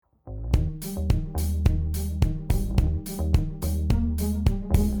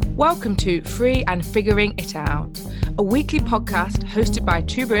Welcome to Free and Figuring It Out, a weekly podcast hosted by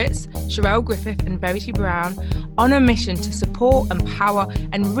two Brits, Sherelle Griffith and Verity Brown, on a mission to support, empower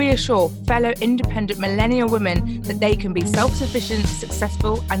and reassure fellow independent millennial women that they can be self-sufficient,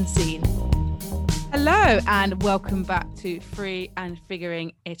 successful and seen. Hello and welcome back to Free and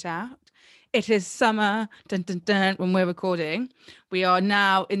Figuring It Out. It is summer, dun, dun, dun, when we're recording. We are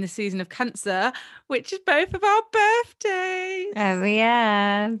now in the season of Cancer, which is both of our birthdays. Oh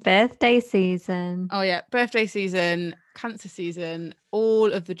yeah, birthday season. Oh yeah, birthday season, Cancer season,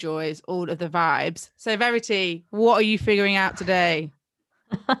 all of the joys, all of the vibes. So Verity, what are you figuring out today?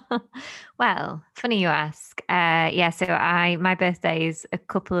 Well, funny you ask. So my birthday's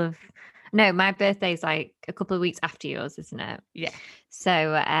my birthday's like a couple of weeks after yours, isn't it? Yeah.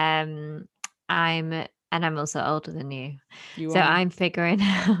 So I'm also older than you. You So are. I'm figuring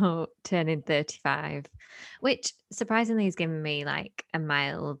out turning 35, which surprisingly has given me like a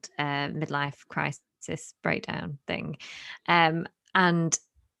mild midlife crisis breakdown thing. And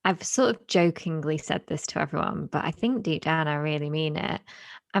I've sort of jokingly said this to everyone, but I think deep down I really mean it.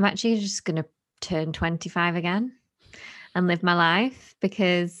 I'm actually just going to turn 25 again and live my life,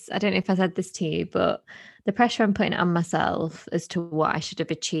 because I don't know if I said this to you, but the pressure I'm putting on myself as to what I should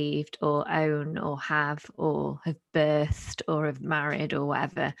have achieved or own or have birthed or have married or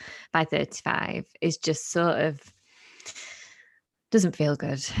whatever by 35 is just sort of doesn't feel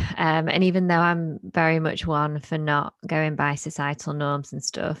good. And even though I'm very much one for not going by societal norms and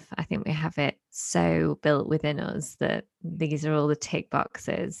stuff, I think we have it so built within us that these are all the tick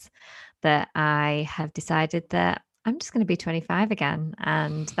boxes that I have decided that I'm just going to be 25 again.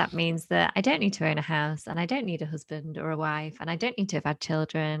 And that means that I don't need to own a house, and I don't need a husband or a wife, and I don't need to have had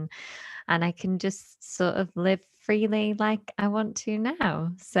children. And I can just sort of live freely like I want to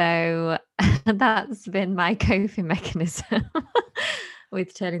now. So that's been my coping mechanism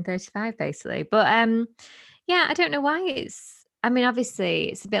with turning 35, basically. But yeah, I don't know why obviously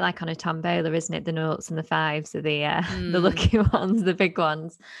it's a bit like on a tombola, isn't it? The noughts and the fives are the lucky ones, the big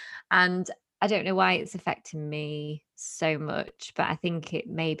ones. And I don't know why it's affecting me so much, but I think it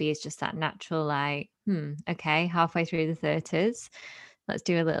maybe is just that natural, like, okay, halfway through the 30s, let's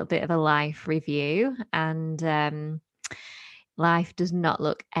do a little bit of a life review. And life does not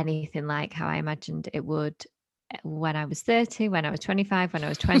look anything like how I imagined it would when I was 30, when I was 25, when I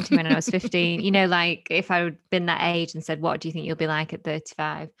was 20, when I was 15. Like if I had been that age and said, what do you think you'll be like at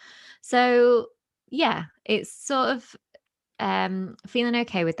 35? So yeah, it's sort of feeling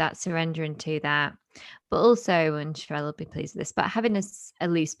okay with that, surrendering to that, but also, and Sherelle will be pleased with this, but having a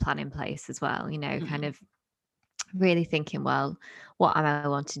loose plan in place as well, kind of really thinking, well, what am I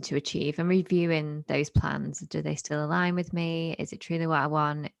wanting to achieve, and reviewing those plans. Do they still align with me? Is it truly what I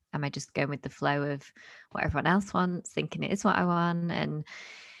want? Am I just going with the flow of what everyone else wants, thinking it is what I want? And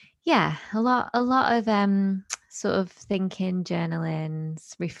yeah, a lot of sort of thinking, journaling,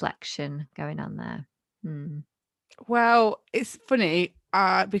 reflection going on there. Well, it's funny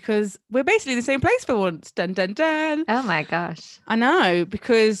because we're basically in the same place for once. Dun, dun, dun. Oh my gosh. I know,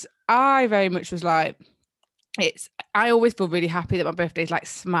 because I very much was like, I always feel really happy that my birthday is like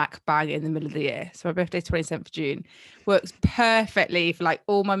smack bang in the middle of the year. So my birthday is 27th of June, works perfectly for like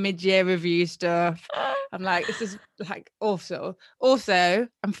all my mid-year review stuff. I'm like, this is like also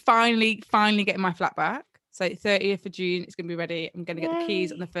I'm finally getting my flat back. So 30th of June, it's going to be ready. I'm going to get the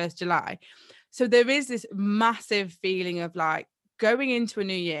keys on the 1st of July. So there is this massive feeling of like going into a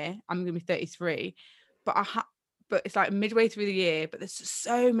new year. I'm going to be 33, but but it's like midway through the year, but there's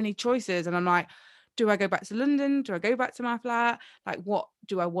so many choices. And I'm like, do I go back to London? Do I go back to my flat? Like, what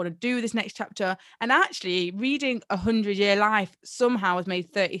do I want to do this next chapter? And actually reading 100 Year Life somehow has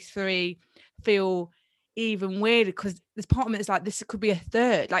made 33 feel even weirder, because there's part of it that's like, this could be a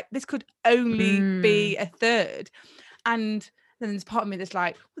third. Like, this could only be a third. And then there's part of me that's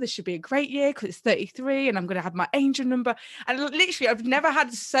like, well, this should be a great year because it's 33 and I'm going to have my angel number. And literally, I've never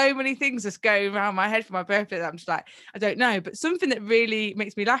had so many things just going around my head for my birthday that I'm just like, I don't know. But something that really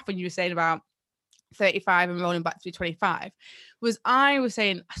makes me laugh when you were saying about 35 and rolling back to be 25 was, I was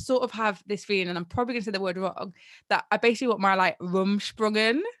saying, I sort of have this feeling, and I'm probably going to say the word wrong, that I basically want my like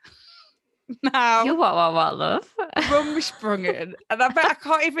rumsprungen now. You what, love? Rumsprungen. And I bet I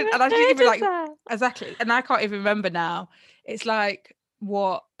can't even, and I didn't even like that. Exactly. And I can't even remember now. It's like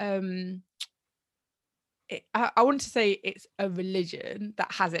what I want to say it's a religion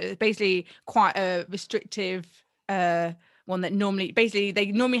that has it. It's basically quite a restrictive one that normally, basically they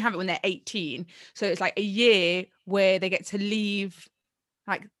normally have it when they're 18. So it's like a year where they get to leave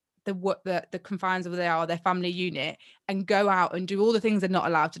like the confines of their family unit and go out and do all the things they're not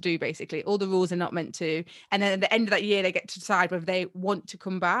allowed to do, basically all the rules they're not meant to, and then at the end of that year they get to decide whether they want to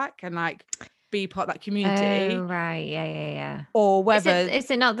come back and like be part of that community. Oh right, yeah. Or Is whether it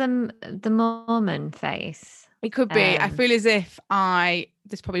not the Mormon faith? it could be. I feel as if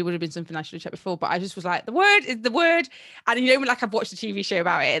this probably would have been something I should have checked before, but I just was like, the word is the word. And you know, like I've watched a TV show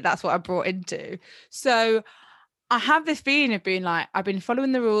about it. That's what I brought into. So I have this feeling of being like, I've been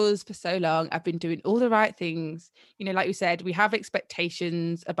following the rules for so long. I've been doing all the right things. You know, like you said, we have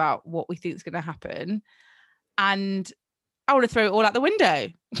expectations about what we think is going to happen. And I want to throw it all out the window.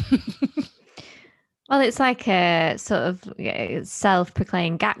 Well, it's like a sort of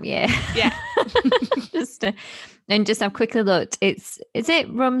self-proclaimed gap year. Yeah. And just I've quickly looked. Is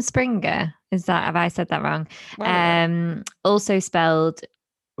it Rumspringa? Have I said that wrong? Well, also spelled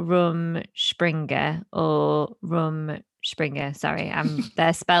Rumspringa or Rumspringa. Sorry,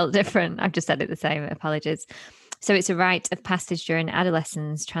 they're spelled different. I've just said it the same. Apologies. So it's a rite of passage during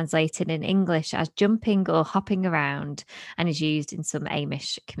adolescence, translated in English as jumping or hopping around, and is used in some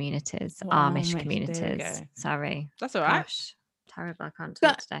Amish communities. Amish communities. Sorry. That's all right. Gosh, terrible. I can't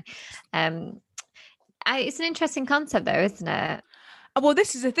talk today. It's an interesting concept though, isn't it? Well,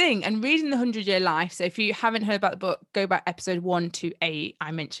 this is the thing. And reading the 100-Year Life. So if you haven't heard about the book, go back episode 1 to 8.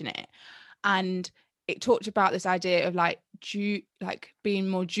 I mention it. And it talked about this idea of like being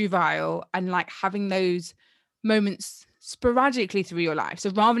more juvenile and like having those moments sporadically through your life.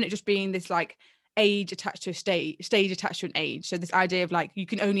 So rather than it just being this like age attached to a stage attached to an age, so this idea of like you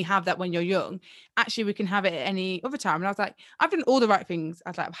can only have that when you're young, actually we can have it at any other time. And I was like, I've done all the right things.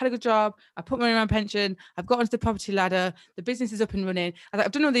 I was like, I've had a good job, I put money in my pension, I've got onto the property ladder, the business is up and running. I was like,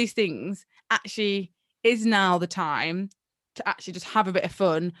 I've done all these things. Actually is now the time to actually just have a bit of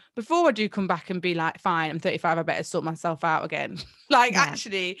fun before I do come back and be like, fine, I'm 35, I better sort myself out again. Like, yeah.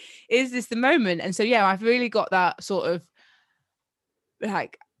 Actually, is this the moment? And so, yeah, I've really got that sort of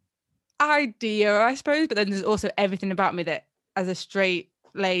like idea, I suppose. But then there's also everything about me that as a straight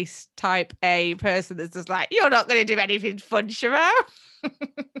laced type A person that's just like, you're not going to do anything fun, Sharelle.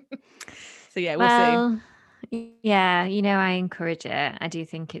 So, yeah, we'll see. Yeah, I encourage it. I do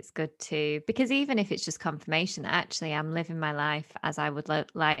think it's good too, because even if it's just confirmation that actually I'm living my life as I would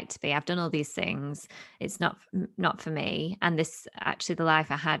like to be, I've done all these things, it's not for me, and this actually the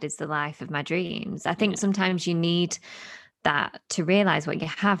life I had is the life of my dreams. I think sometimes you need that to realize what you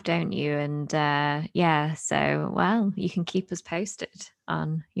have, don't you? And so well, you can keep us posted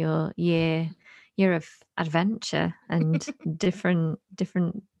on your year of adventure and different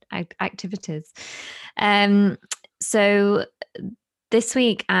activities. So this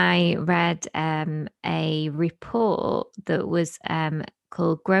week I read a report that was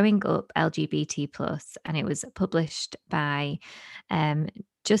called Growing Up LGBT Plus, and it was published by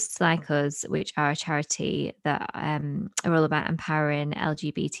Just Like Us, which are a charity that are all about empowering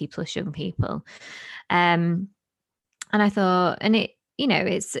LGBT plus young people. And I thought, and it,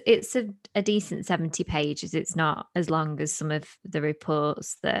 it's a decent 70 pages. It's not as long as some of the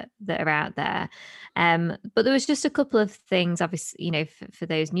reports that are out there. But there was just a couple of things, obviously, for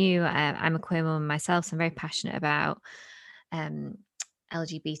those new, I'm a queer woman myself, so I'm very passionate about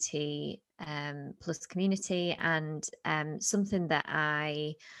LGBT plus community, and something that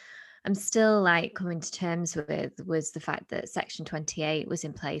I'm still like coming to terms with was the fact that Section 28 was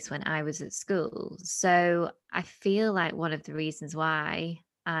in place when I was at school. So I feel like one of the reasons why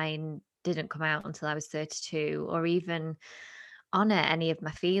I didn't come out until I was 32 or even honor any of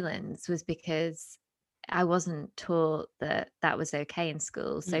my feelings was because I wasn't taught that was okay in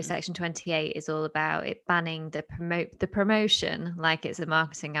school. So Section 28 is all about it banning the promotion, like it's a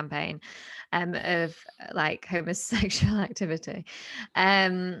marketing campaign, of like homosexual activity.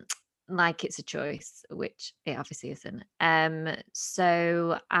 Like it's a choice, which it obviously isn't.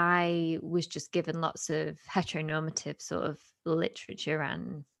 So I was just given lots of heteronormative sort of literature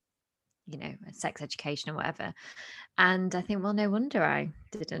and, sex education and whatever. And I think, well, no wonder I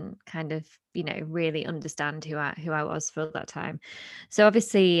didn't kind of, really understand who I was for all that time. So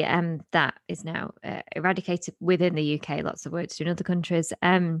obviously that is now eradicated within the UK, lots of words in other countries.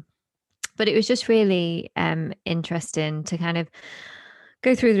 But it was just really interesting to kind of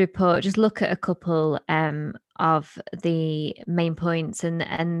go through the report, just look at a couple of the main points,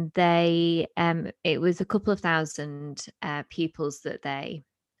 and they it was a couple of thousand pupils that they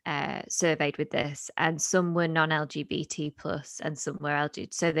surveyed with this, and some were non-LGBT plus and some were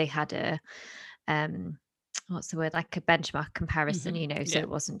LGBT. So they had a what's the word, like a benchmark comparison, so it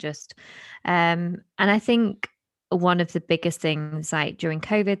wasn't just and I think one of the biggest things, like during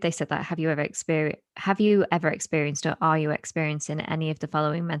COVID, they said that have you ever experienced or are you experiencing any of the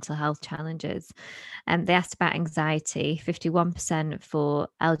following mental health challenges? And they asked about anxiety, 51% for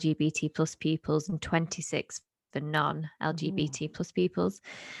LGBT plus pupils and 26 for non-LGBT plus pupils.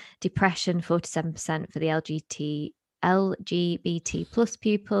 Depression, 47% for the LGBT plus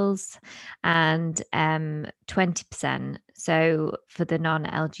pupils, and 20% so for the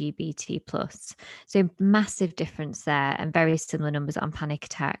non-LGBT plus. So massive difference there, and very similar numbers on panic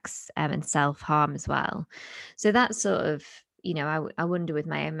attacks and self-harm as well. So that's sort of, I wonder with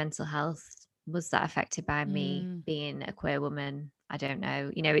my own mental health, was that affected by me being a queer woman? I don't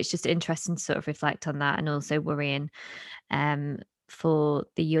know. It's just interesting to sort of reflect on that, and also worrying for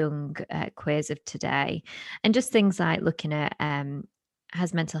the young queers of today. And just things like looking at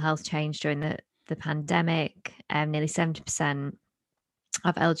has mental health changed during the pandemic? Nearly 70%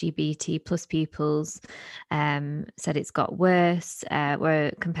 of LGBT plus pupils said it's got worse,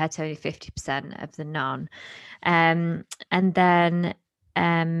 were compared to only 50% of the non. And then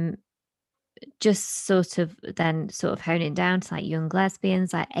just sort of honing down to like young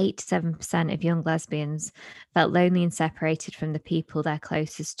lesbians, like 87% of young lesbians felt lonely and separated from the people they're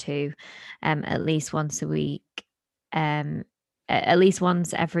closest to, at least once a week, at least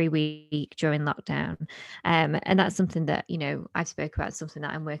once every week during lockdown. And that's something that, I've spoken about, something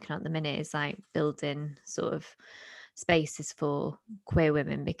that I'm working on at the minute, is like building sort of spaces for queer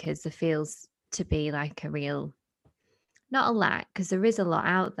women, because there feels to be like a real, not a lack, because there is a lot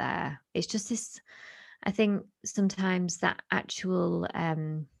out there. It's just this, I think sometimes that actual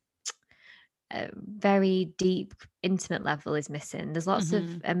very deep, intimate level is missing. There's lots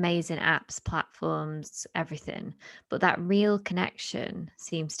of amazing apps, platforms, everything, but that real connection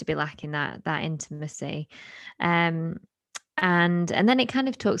seems to be lacking, that intimacy. And then it kind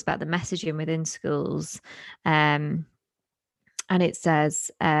of talks about the messaging within schools. And it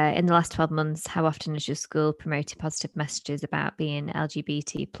says, in the last 12 months, how often has your school promoted positive messages about being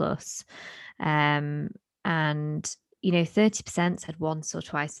LGBT plus? And 30% said once or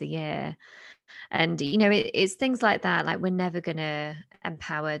twice a year. And it's things like that. Like, we're never going to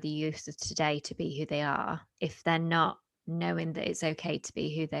empower the youth of today to be who they are if they're not knowing that it's okay to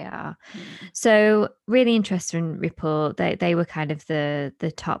be who they are. So really interesting report. They were kind of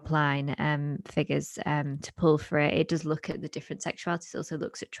the top line figures to pull for it. It does look at the different sexualities, also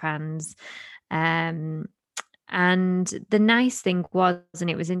looks at trans. And the nice thing was, and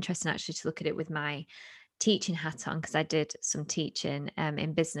it was interesting actually to look at it with my teaching hat on, because I did some teaching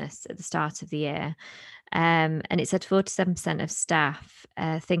in business at the start of the year. And it said 47% of staff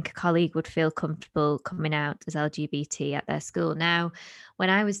think a colleague would feel comfortable coming out as LGBT at their school. Now,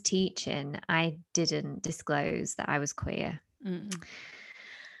 when I was teaching, I didn't disclose that I was queer.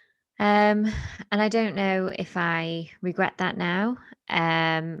 And I don't know if I regret that now.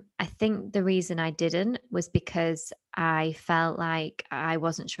 I think the reason I didn't was because I felt like I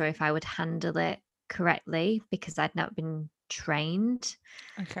wasn't sure if I would handle it correctly, because I'd not been trained.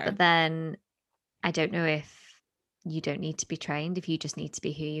 Okay. But then I don't know if you don't need to be trained, if you just need to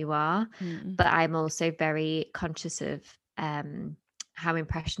be who you are. But I'm also very conscious of how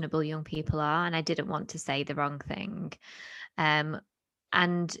impressionable young people are, and I didn't want to say the wrong thing.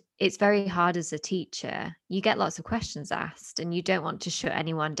 And it's very hard as a teacher. You get lots of questions asked, and you don't want to shut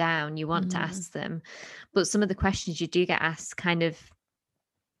anyone down. You want to ask them. But some of the questions you do get asked kind of,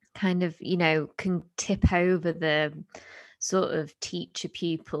 can tip over the sort of teacher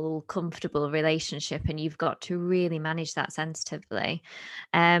pupil comfortable relationship, and you've got to really manage that sensitively.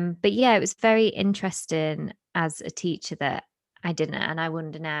 But yeah, it was very interesting as a teacher that I didn't. And I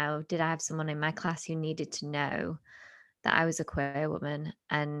wonder now, did I have someone in my class who needed to know that I was a queer woman?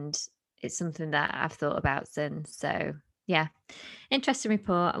 And it's something that I've thought about since. So yeah, interesting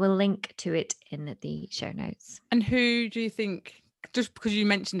report. I will link to it in the show notes. And who do you think, just because you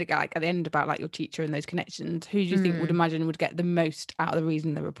mentioned it like at the end about like your teacher and those connections, who do you think would get the most out of the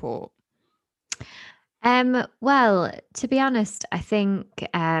reading the report? Well, to be honest, I think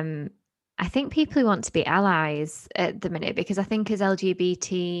people who want to be allies at the minute, because I think as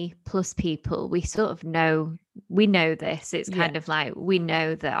LGBT plus people, we sort of know this. It's kind of like, we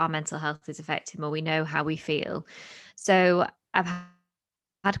know that our mental health is affected, or we know how we feel. So I've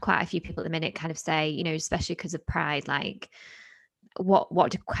had quite a few people at the minute kind of say, especially because of Pride, like,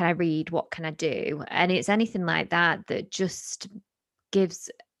 what can I read? What can I do? And it's anything like that just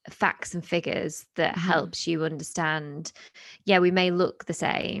gives facts and figures that helps you understand, we may look the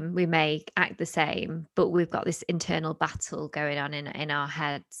same, we may act the same, but we've got this internal battle going on in our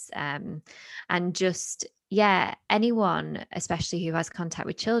heads. And just, yeah, anyone, especially who has contact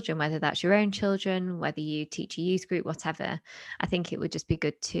with children, whether that's your own children, whether you teach a youth group, whatever, I think it would just be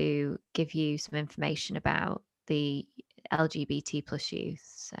good to give you some information about the LGBT plus youth.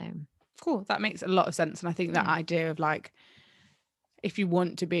 So, Cool. That makes a lot of sense. And I think that yeah. idea of like, if you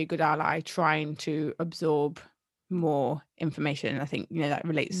want to be a good ally, trying to absorb more information. I think, that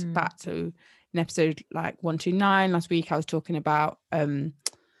relates back to an episode like 129 last week. I was talking about the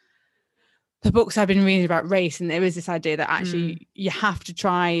books I've been reading about race, and there is this idea that actually you have to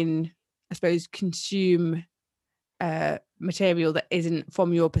try and, I suppose, consume material that isn't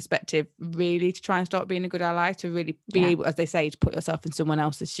from your perspective, really, to try and start being a good ally, to really be able, as they say, to put yourself in someone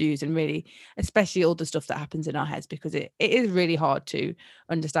else's shoes, and really, especially all the stuff that happens in our heads, because it is really hard to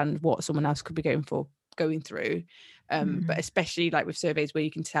understand what someone else could be going through. But especially like with surveys where you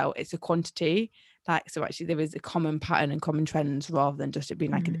can tell it's a quantity, like, so actually there is a common pattern and common trends rather than just it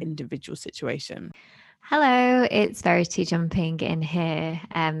being like an individual situation. Hello, it's Verity jumping in here.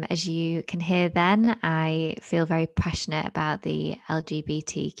 As you can hear then, I feel very passionate about the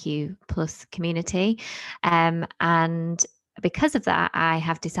LGBTQ plus community. And because of that, I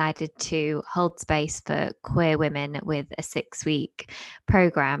have decided to hold space for queer women with a 6-week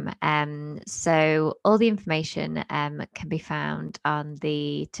program. So all the information can be found on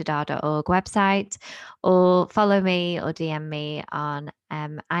the tadar.org website, or follow me or DM me on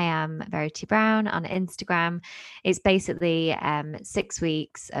I am Verity Brown on Instagram. It's basically 6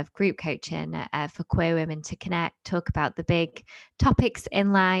 weeks of group coaching for queer women to connect, talk about the big topics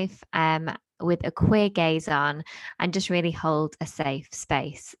in life with a queer gaze on, and just really hold a safe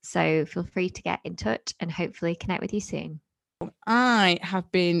space. So feel free to get in touch and hopefully connect with you soon. I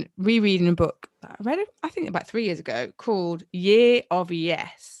have been rereading a book that I read, I think, about 3 years ago, called Year of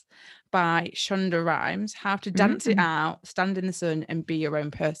Yes by Shonda Rhimes. How to Dance It Out, Stand in the Sun, and Be Your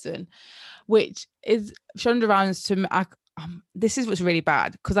Own Person, which is Shonda Rhimes to me. This is what's really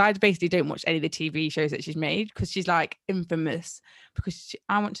bad, because I basically don't watch any of the TV shows that she's made, because she's like infamous, because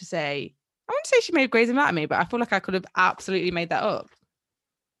I want to say she made Grey's Anatomy, but I feel like I could have absolutely made that up.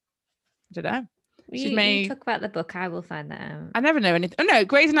 I don't know. You talk about the book, I will find that out. I never know anything. Oh no,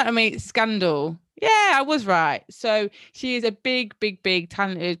 Grey's Anatomy Scandal. Yeah, I was right. So she is a big, big, big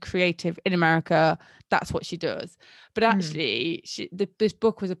talented creative in America. That's what she does. But actually, this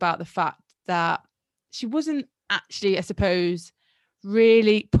book was about the fact that she wasn't actually, I suppose,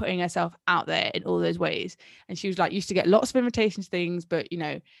 really putting herself out there in all those ways. And she was like, used to get lots of invitations to things, but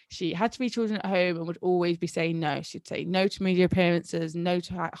she had 3 children at home and would always be saying no. She'd say no to media appearances, no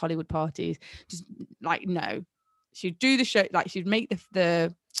to Hollywood parties, just like no. She'd do the show, like she'd make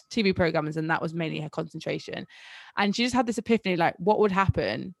the TV programs, and that was mainly her concentration. And she just had this epiphany, like, what would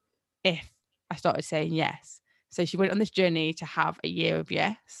happen if I started saying yes? So she went on this journey to have a year of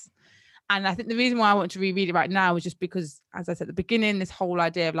yes. And I think the reason why I want to reread it right now is just because, as I said at the beginning, this whole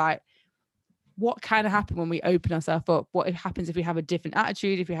idea of like, what kind of happen when we open ourselves up? What happens if we have a different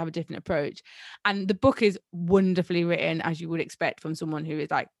attitude, if we have a different approach? And the book is wonderfully written, as you would expect from someone who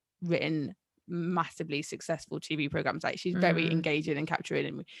is like written massively successful TV programs. Like, she's very engaging and capturing,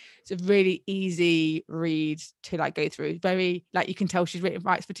 and it's a really easy read to like go through. Very, like, you can tell she's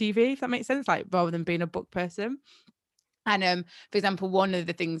writes for TV, if that makes sense, like rather than being a book person. And for example, one of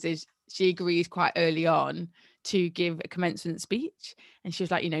the things is she agrees quite early on to give a commencement speech, and she was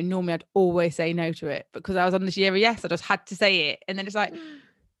like, normally I'd always say no to it, but because I was on this year of yes, I just had to say it. And then it's like,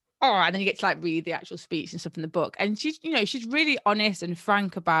 oh, and then you get to like read the actual speech and stuff in the book, and she's really honest and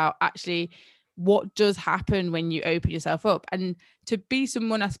frank about actually what does happen when you open yourself up, and to be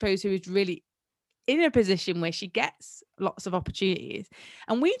someone, I suppose, who is really in a position where she gets lots of opportunities.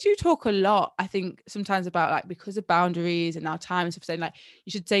 And we do talk a lot, I think, sometimes about like, because of boundaries and our time and stuff, saying like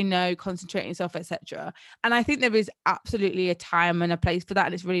you should say no, concentrate on yourself, etc. And I think there is absolutely a time and a place for that,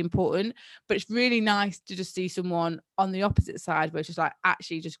 and it's really important. But it's really nice to just see someone on the opposite side where it's just like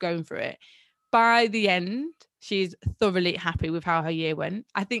actually just going for it. By the end, she's thoroughly happy with how her year went.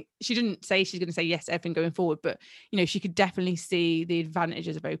 I think she didn't say she's going to say yes to everything going forward, but she could definitely see the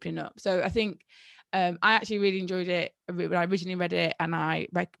advantages of opening up. So I think I actually really enjoyed it when I originally read it, and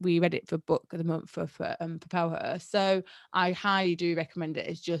we read it for book of the month for Propel Her. So I highly do recommend it.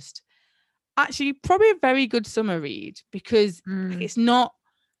 It's just actually probably a very good summer read, because it's not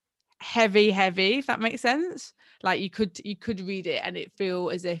heavy, if that makes sense. Like you could read it and it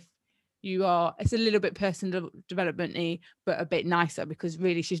feel as if it's a little bit personal development-y, but a bit nicer, because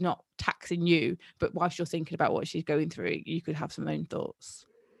really she's not taxing you, but whilst you're thinking about what she's going through, you could have some own thoughts.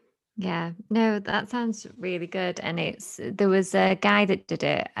 Yeah, no, that sounds really good. And there was a guy that did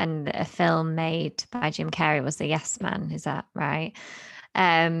it, and a film made by Jim Carrey was The Yes Man. Is that right?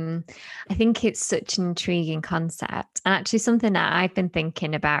 I think it's such an intriguing concept, and actually something that I've been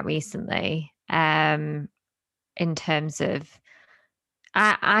thinking about recently, in terms of,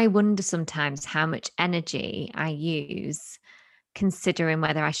 I wonder sometimes how much energy I use considering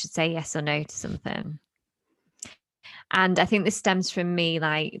whether I should say yes or no to something. And I think this stems from me,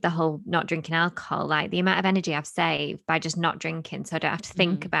 like the whole not drinking alcohol, like the amount of energy I've saved by just not drinking. So I don't have to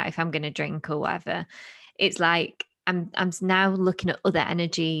think about if I'm going to drink or whatever. It's like I'm now looking at other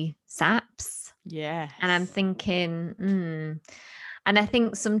energy saps. Yeah. And I'm thinking, And I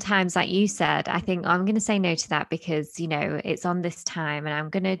think sometimes, like you said, I think I'm going to say no to that because, it's on this time and I'm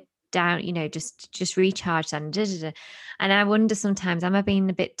going to down, just recharge and da, da, da. And I wonder sometimes, am I being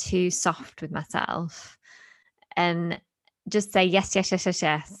a bit too soft with myself? And just say yes, yes, yes, yes,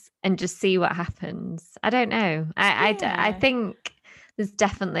 yes, and just see what happens. I don't know. I think there's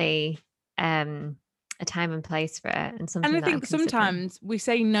definitely a time and place for it, and something. And I think sometimes we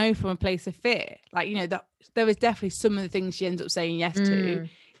say no from a place of fear. Like, that there is definitely some of the things she ends up saying yes to.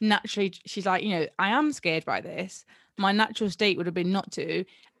 Naturally, she's like, I am scared by this. My natural state would have been not to.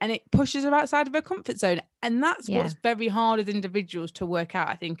 And it pushes her outside of her comfort zone. And that's what's very hard as individuals to work out,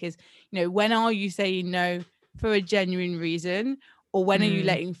 I think, is, when are you saying no for a genuine reason? Or when are you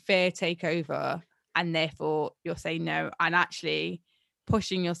letting fear take over? And therefore you're saying no. And actually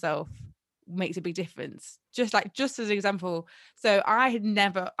pushing yourself makes a big difference. Just as an example, so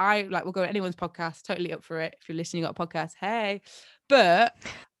we'll go on anyone's podcast, totally up for it. If you're listening, got a podcast, hey. But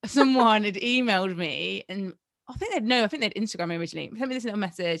someone had emailed me, and I think they'd Instagram originally sent me this little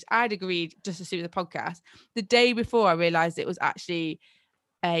message. I'd agreed just to do the podcast. The day before, I realized it was actually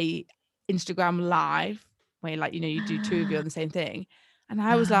a Instagram live where you do two of you on the same thing. And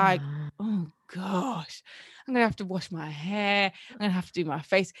I was like, oh gosh, I'm going to have to wash my hair. I'm going to have to do my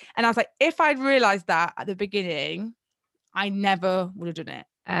face. And I was like, if I'd realized that at the beginning, I never would have done it.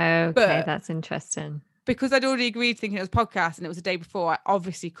 Okay, but that's interesting. Because I'd already agreed thinking it was a podcast and it was the day before, I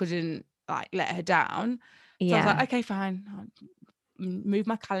obviously couldn't let her down. So I was like, okay, fine. I'll move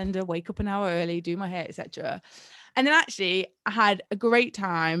my calendar, wake up an hour early, do my hair, etc. And then actually I had a great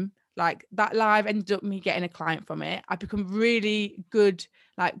time. Like that live ended up me getting a client from it. I've become really good,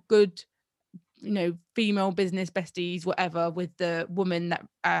 female business besties, whatever, with the woman that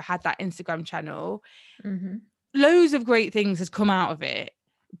had that Instagram channel. Loads of great things has come out of it,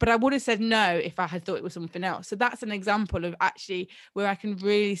 but I would have said no if I had thought it was something else. So that's an example of actually where I can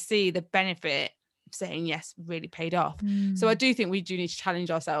really see the benefit of saying yes really paid off. So I do think we do need to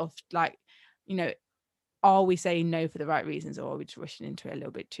challenge ourselves. Are we saying no for the right reasons, or are we just rushing into it a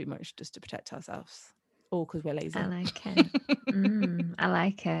little bit too much just to protect ourselves? Or because we're lazy? I like it. I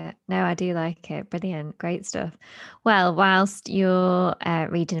like it. No, I do like it. Brilliant. Great stuff. Well, whilst you're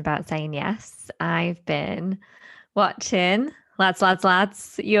reading about saying yes, I've been watching lads,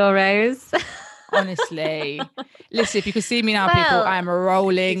 Euros. Honestly, listen, if you could see me now, people, I am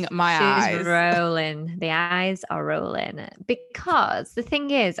rolling my eyes. She's rolling. The eyes are rolling. Because the thing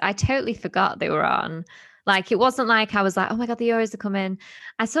is, I totally forgot they were on. Like, it wasn't like I was like, oh my God, the Euros are coming.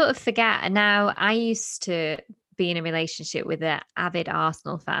 I sort of forget. And now I used to be in a relationship with an avid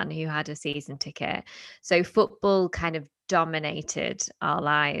Arsenal fan who had a season ticket. So football kind of dominated our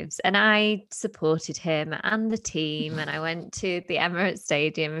lives. And I supported him and the team. And I went to the Emirates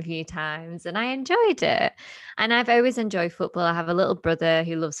Stadium a few times and I enjoyed it. And I've always enjoyed football. I have a little brother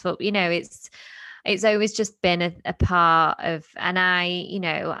who loves football. It's always just been a part of, and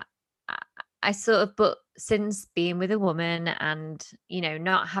I sort of, but since being with a woman and,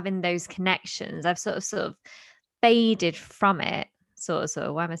 not having those connections, I've sort of faded from it. Sort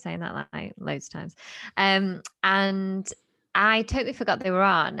of. Why am I saying that like loads of times? And I totally forgot they were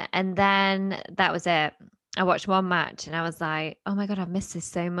on. And then that was it. I watched one match and I was like, oh my God, I've missed this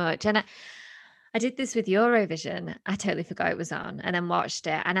so much. And I did this with Eurovision. I totally forgot it was on and then watched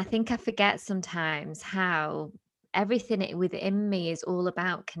it. And I think I forget sometimes how everything within me is all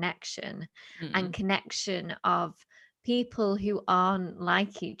about connection and connection of people who aren't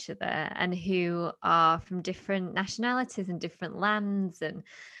like each other and who are from different nationalities and different lands.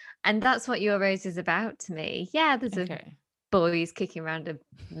 And that's what Euros is about to me. Yeah, there's boys kicking around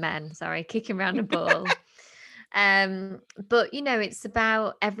kicking around a ball. But it's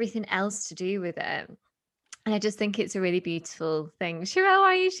about everything else to do with it. And I just think it's a really beautiful thing. Sherelle,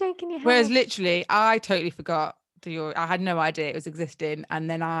 why are you shaking your head? Whereas literally, I totally forgot I had no idea it was existing. And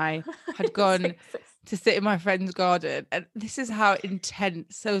then I had gone to sit in my friend's garden. And this is how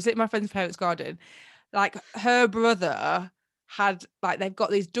intense. So I was at my friend's parents' garden. Like her brother had like they've got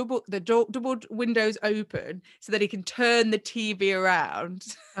these double windows open so that he can turn the TV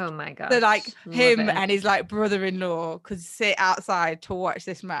around. Oh my god! So like him it. and his like brother-in-law could sit outside to watch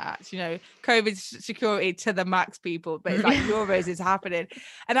this match. You know, COVID security to the max, people. But it's like Euros is happening,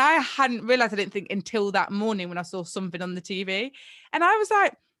 and I hadn't realized. I didn't think until that morning when I saw something on the TV, and I was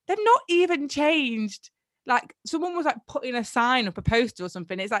like, they've not even changed. Like someone was like putting a sign up, a poster or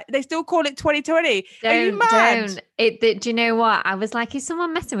something. It's like they still call it 2020. Are you mad? Do you know what? I was like, is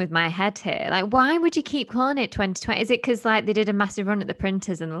someone messing with my head here? Like, why would you keep calling it 2020? Is it because like they did a massive run at the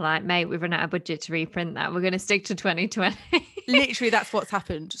printers and they're like, mate, we've run out of budget to reprint that. We're going to stick to 2020. Literally, that's what's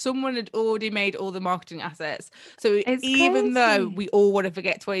happened. Someone had already made all the marketing assets. So it's even crazy. though we all want to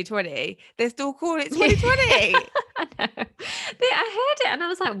forget 2020, they're still calling it 2020. I know. I heard it and I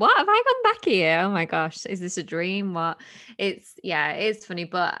was like, what? Have I gone back here? Oh my gosh. Is this a dream? What? It's funny,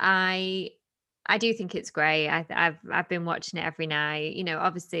 but I do think it's great. I've been watching it every night. You know,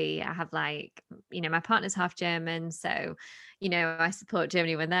 obviously I have like, you know, my partner's half German, so you know, I support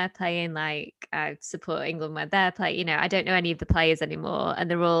Germany when they're playing, like I support England when they're playing. You know, I don't know any of the players anymore, and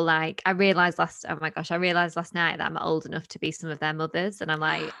they're all like, I realized last night that I'm old enough to be some of their mothers, and I'm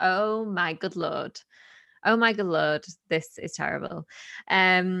like, oh my good lord, this is terrible.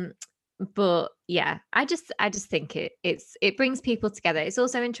 But yeah, I just think it brings people together. It's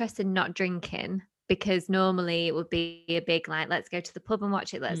also interesting not drinking, because normally it would be a big like, let's go to the pub and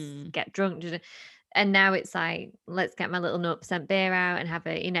watch it, let's get drunk, and now it's like, let's get my little 0% beer out and have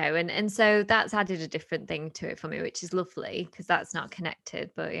it, you know, and so that's added a different thing to it for me, which is lovely because that's not connected.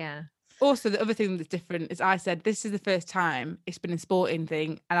 But yeah. Also, the other thing that's different is I said this is the first time it's been a sporting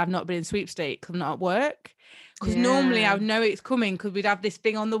thing and I've not been in sweepstake because I'm not at work. Because normally I would know it's coming because we'd have this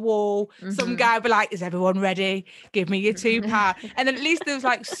thing on the wall. Some guy would be like, is everyone ready? Give me your £2. And then at least there was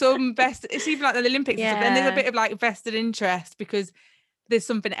like some vested, it's even like the Olympics and stuff. Then there's a bit of like vested interest because there's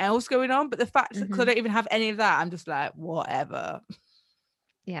something else going on. But the fact that I don't even have any of that, I'm just like, whatever.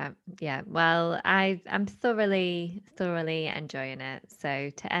 Yeah. Well, I'm thoroughly enjoying it.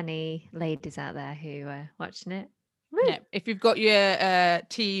 So to any ladies out there who are watching it, if you've got your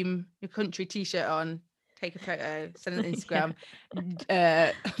your country t-shirt on, take a photo, send it on Instagram.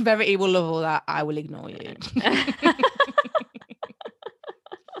 Verity will love all that. I will ignore you.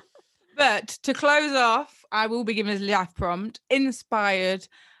 But to close off, I will be giving us a life prompt inspired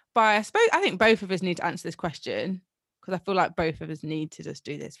by, I think both of us need to answer this question, because I feel like both of us need to just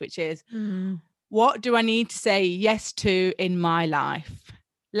do this, which is, what do I need to say yes to in my life?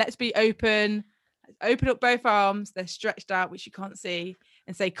 Let's be open. Open up both arms. They're stretched out, which you can't see,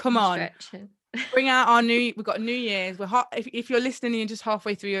 and say, come on. Bring out we've got New Year's. We're hot. If you're listening and you're just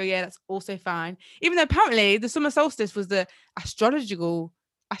halfway through your year, that's also fine. Even though apparently the summer solstice was the astrological.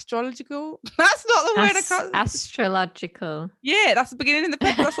 That's not the word I can't. Astrological. Yeah, that's the beginning of the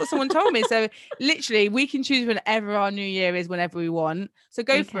paper. That's what someone told me. So literally, we can choose whenever our new year is, whenever we want. So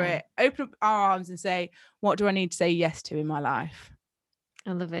go for it. Open up our arms and say, what do I need to say yes to in my life?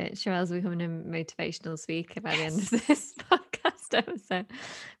 I love it. Sherelle's becoming a motivational speaker by the end of this podcast episode.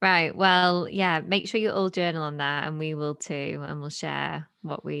 Right. Well, yeah, make sure you all journal on that, and we will too, and we'll share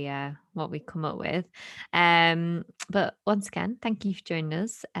what we come up with. But once again, thank you for joining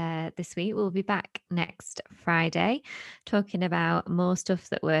us this week. We'll be back next Friday talking about more stuff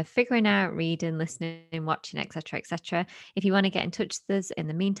that we're figuring out, reading, listening, watching, etc. If you want to get in touch with us in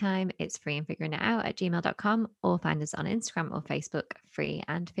the meantime, it's freeandfiguringitout@gmail.com, or find us on Instagram or Facebook, Free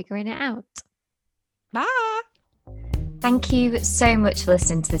and Figuring It Out. Bye. Thank you so much for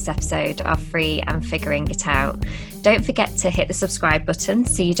listening to this episode of Free and Figuring It Out. Don't forget to hit the subscribe button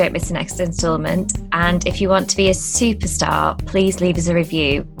so you don't miss the next installment. And if you want to be a superstar, please leave us a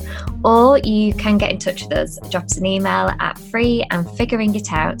review. Or you can get in touch with us. Drop us an email at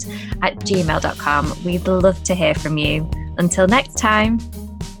freeandfiguringitout@gmail.com. We'd love to hear from you. Until next time.